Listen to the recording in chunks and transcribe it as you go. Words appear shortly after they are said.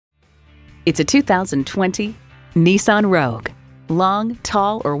It's a 2020 Nissan Rogue. Long,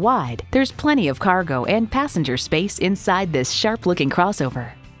 tall, or wide, there's plenty of cargo and passenger space inside this sharp-looking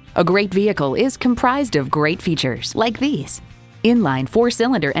crossover. A great vehicle is comprised of great features like these: inline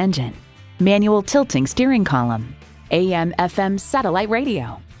 4-cylinder engine, manual tilting steering column, AM/FM satellite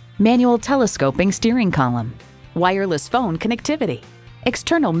radio, manual telescoping steering column, wireless phone connectivity,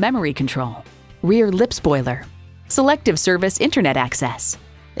 external memory control, rear lip spoiler, selective service internet access,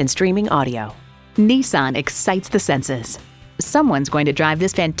 and streaming audio. Nissan excites the senses. Someone's going to drive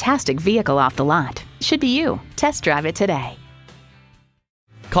this fantastic vehicle off the lot. Should be you. Test drive it today.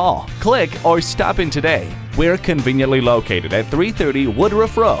 Call, click, or stop in today. We're conveniently located at 330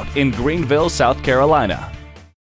 Woodruff Road in Greenville, South Carolina.